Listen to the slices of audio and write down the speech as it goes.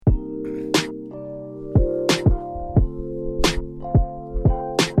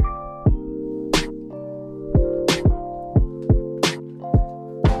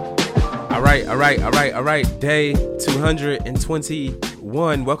All right. Day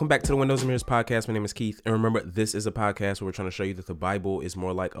 221. Welcome back to the Windows and Mirrors podcast. My name is Keith. And remember, this is a podcast where we're trying to show you that the Bible is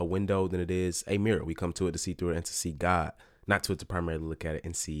more like a window than it is a mirror. We come to it to see through it and to see God, not to it to primarily look at it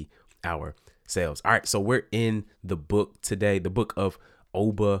and see ourselves. All right. So we're in the book today, the book of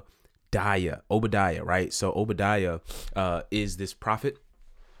Obadiah, right? So Obadiah is this prophet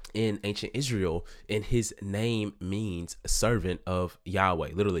in ancient Israel, and his name means servant of Yahweh,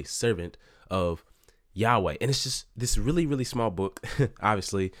 literally servant of Yahweh. And it's just this really, really small book,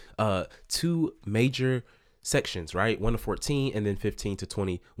 obviously, two major sections, right? 1 to 14 and then 15 to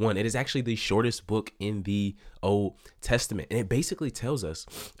 21. It is actually the shortest book in the Old Testament. And it basically tells us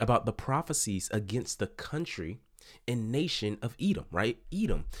about the prophecies against the country and nation of Edom, right?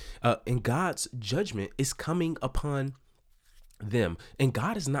 Edom. And God's judgment is coming upon them. And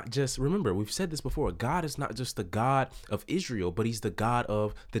God is not just, remember, we've said this before, God is not just the God of Israel, but he's the God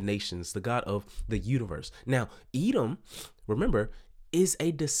of the nations, the God of the universe. Now, Edom, remember, is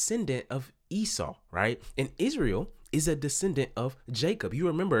a descendant of Esau, right? And Israel is a descendant of Jacob. You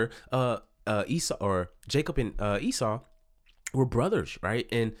remember Esau, or Jacob and Esau were brothers, right?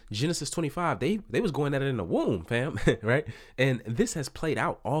 In Genesis 25, they was going at it in the womb, fam, right? And this has played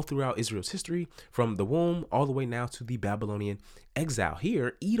out all throughout Israel's history, from the womb all the way now to the Babylonian exile.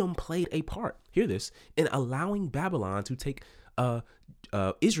 Here, Edom played a part, hear this, in allowing Babylon to take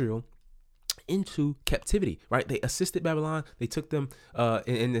Israel into captivity, right? They assisted Babylon, they took them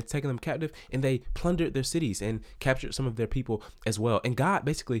and taken them captive, and they plundered their cities and captured some of their people as well. And God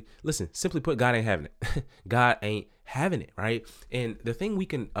basically, listen, simply put, God ain't having it. God ain't having it, right? And the thing we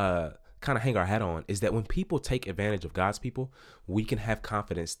can kind of hang our hat on is that when people take advantage of God's people, we can have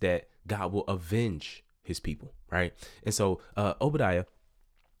confidence that God will avenge his people, right? And so Obadiah,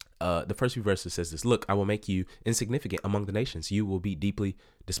 the first few verses says this: "Look, I will make you insignificant among the nations. You will be deeply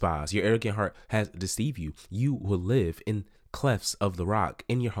despised. Your arrogant heart has deceived you. You will live in clefts of the rock,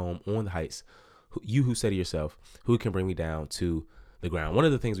 in your home on the heights. You who say to yourself, who can bring me down to the ground?" One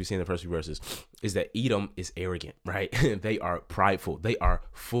of the things we see in the first few verses is that Edom is arrogant, right? They are prideful. They are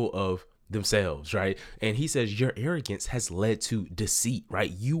full of themselves, right? And he says your arrogance has led to deceit,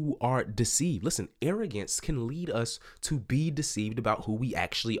 right? You are deceived. Listen, arrogance can lead us to be deceived about who we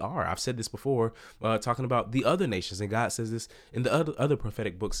actually are. I've said this before, talking about the other nations, and God says this in the other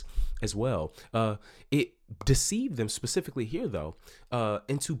prophetic books as well. It deceived them specifically here, though,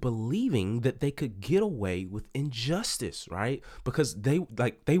 into believing that they could get away with injustice, right? Because they believed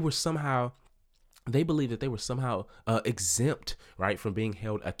that they were somehow exempt, right, from being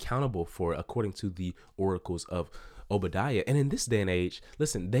held accountable for, according to the oracles of Obadiah. And in this day and age,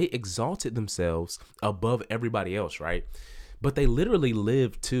 listen, they exalted themselves above everybody else, right? But they literally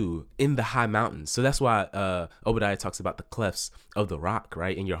lived too in the high mountains. So that's why Obadiah talks about the clefts of the rock,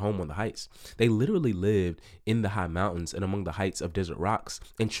 right? In your home on the heights. They literally lived in the high mountains and among the heights of desert rocks,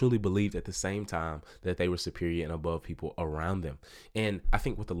 and truly believed at the same time that they were superior and above people around them. And I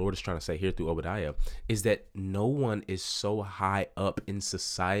think what the Lord is trying to say here through Obadiah is that no one is so high up in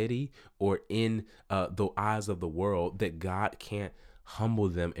society or in the eyes of the world that God can't humble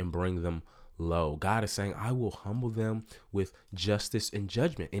them and bring them low. God is saying, I will humble them with justice and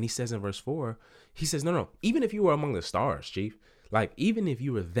judgment. And he says in verse 4, he says, no, even if you were among the stars, chief, like even if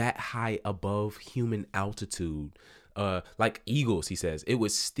you were that high above human altitude, like eagles, he says, it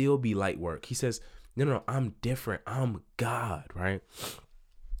would still be light work. He says, no, I'm different. I'm God, right?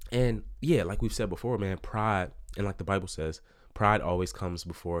 And yeah, like we've said before, man, pride, and like the Bible says, pride always comes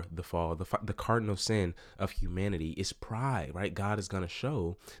before the fall. The cardinal sin of humanity is pride, right? God is going to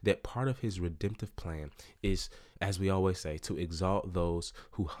show that part of his redemptive plan is, as we always say, to exalt those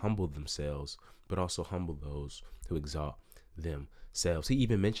who humble themselves, but also humble those who exalt themselves. He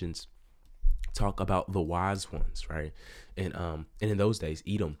even mentions, talk about the wise ones, right? And in those days,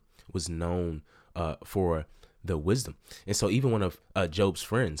 Edom was known for the wisdom. And so even one of Job's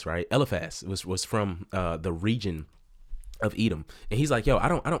friends, right, Eliphaz, was from the region of Edom. And he's like, yo, I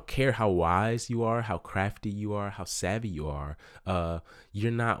don't care how wise you are, how crafty you are, how savvy you are.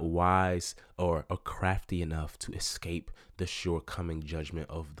 You're not wise or crafty enough to escape the sure coming judgment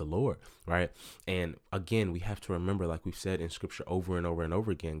of the Lord, right? And again, we have to remember, like we've said in scripture over and over and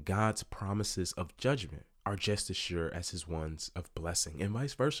over again, God's promises of judgment are just as sure as his ones of blessing, and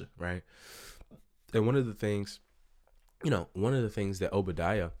vice versa, right? And one of the things that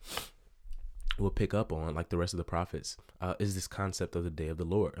Obadiah we'll pick up on, like the rest of the prophets, is this concept of the day of the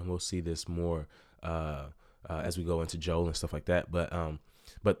Lord. And we'll see this more as we go into Joel and stuff like that.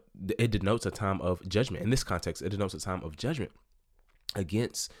 But it denotes a time of judgment. In this context, it denotes a time of judgment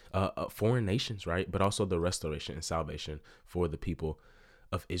against foreign nations, right? But also the restoration and salvation for the people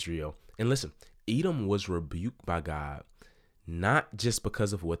of Israel. And listen, Edom was rebuked by God, not just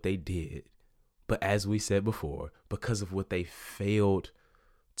because of what they did, but as we said before, because of what they failed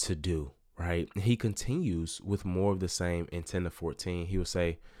to do, right? And he continues with more of the same in 10 to 14. He will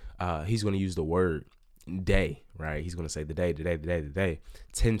say, he's going to use the word day, right? He's going to say the day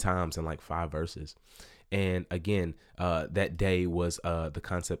 10 times in like 5 verses. And again, that day was the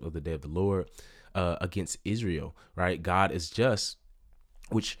concept of the day of the Lord against Israel, right? God is just,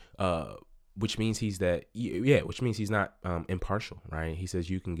 which means he's which means he's not impartial, right? He says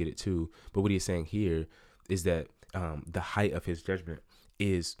you can get it too. But what he's saying here is that the height of his judgment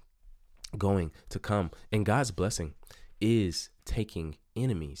is going to come, and God's blessing is taking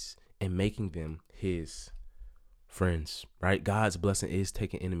enemies and making them his friends, right? God's blessing is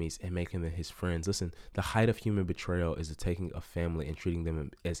taking enemies and making them his friends. Listen, the height of human betrayal is the taking of family and treating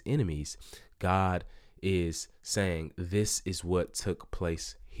them as enemies. God is saying this is what took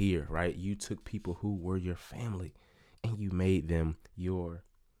place here, right? You took people who were your family and you made them your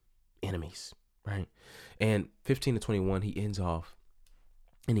enemies, right? And 15 to 21, he ends off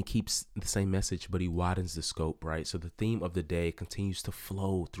and he keeps the same message, but he widens the scope, right? So the theme of the day continues to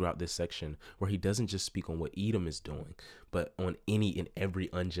flow throughout this section, where he doesn't just speak on what Edom is doing, but on any and every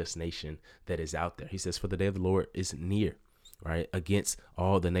unjust nation that is out there. He says, for the day of the Lord is near, right? Against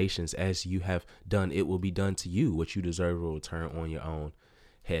all the nations, as you have done, it will be done to you. What you deserve will return on your own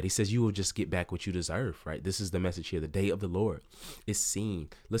head. He says you will just get back what you deserve, right? This is the message here. The day of the Lord is seen,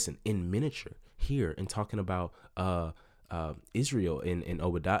 listen, in miniature here, and talking about Israel and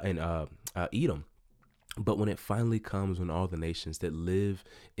Obadiah and Edom. But when it finally comes, when all the nations that live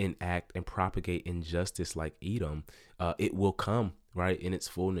and act and propagate injustice like Edom, it will come, right, in its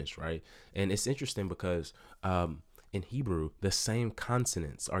fullness, right? And it's interesting because in Hebrew, the same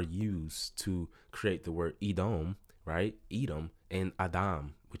consonants are used to create the word Edom, right? Edom and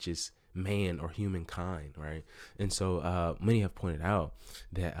Adam, which is man or humankind, right? And so many have pointed out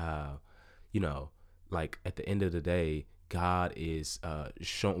that, like at the end of the day, God is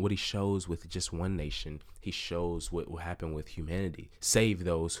showing what he shows with just one nation. He shows what will happen with humanity, save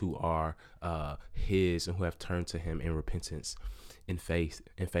those who are his and who have turned to him in repentance, in faith.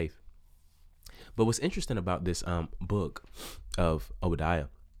 But what's interesting about this book of Obadiah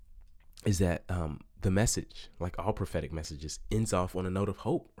is that the message, like all prophetic messages, ends off on a note of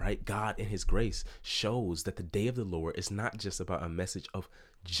hope, right? God in his grace shows that the day of the Lord is not just about a message of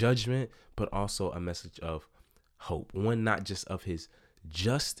judgment, but also a message of hope. One, not just of his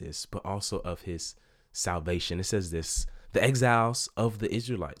justice, but also of his salvation. It says this: the exiles of the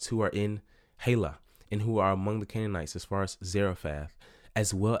Israelites who are in Halah and who are among the Canaanites as far as Zarephath,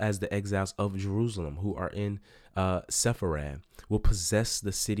 as well as the exiles of Jerusalem who are in Sepharad, will possess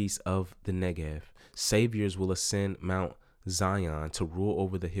the cities of the Negev. Saviors will ascend Mount Zion to rule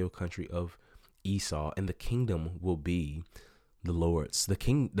over the hill country of Esau, and the kingdom will be the Lord's.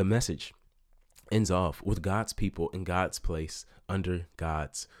 The message ends off with God's people in God's place under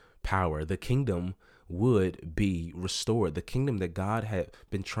God's power. The kingdom would be restored. The kingdom that God had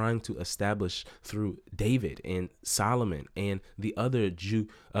been trying to establish through David and Solomon and the other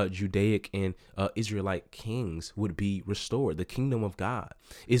Judaic and Israelite kings would be restored. The kingdom of God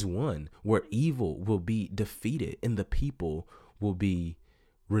is one where evil will be defeated and the people will be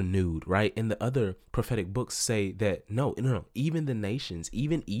renewed, right? And the other prophetic books say that no, even the nations,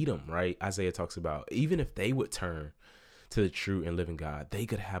 even Edom, right? Isaiah talks about, even if they would turn to the true and living God, they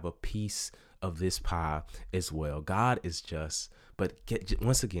could have a piece of this pie as well. God is just, but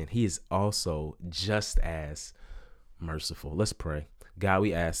once again, he is also just as merciful. Let's pray. God,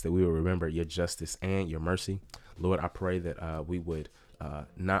 we ask that we will remember your justice and your mercy. Lord, I pray that we would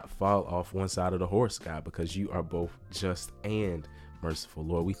not fall off one side of the horse, God, because you are both just and merciful.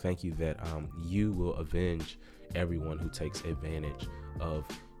 Lord, we thank you that you will avenge everyone who takes advantage of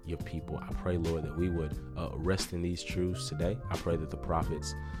your people. I pray, Lord, that we would rest in these truths today. I pray that the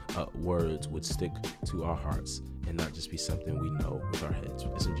prophets' words would stick to our hearts and not just be something we know with our heads.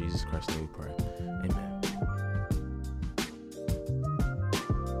 It's in Jesus Christ's name we pray.